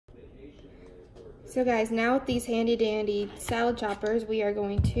So guys, now with these handy dandy salad choppers, we are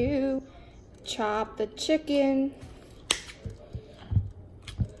going to chop the chicken.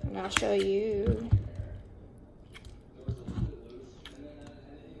 And I'll show you.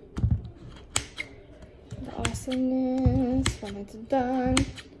 The awesomeness when it's done.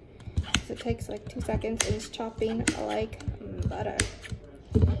 So it takes like 2 seconds and it's chopping like butter.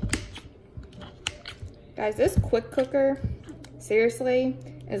 Guys, this quick cooker, seriously,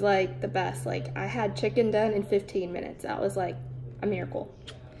 is like the best. Like, I had chicken done in 15 minutes. That was like a miracle.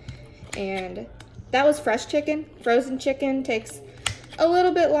 And that was fresh chicken. Frozen chicken takes a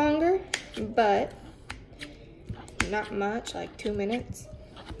little bit longer, but not much, like 2 minutes.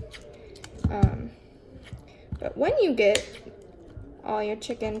 But when you get all your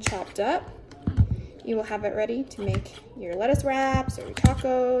chicken chopped up, you will have it ready to make your lettuce wraps or your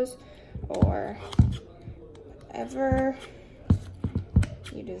tacos or whatever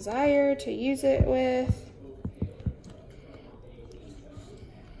you desire to use it with.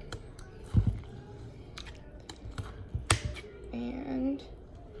 And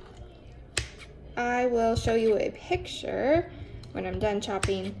I will show you a picture when I'm done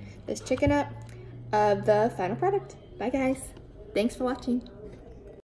chopping this chicken up of the final product. Bye guys. Thanks for watching.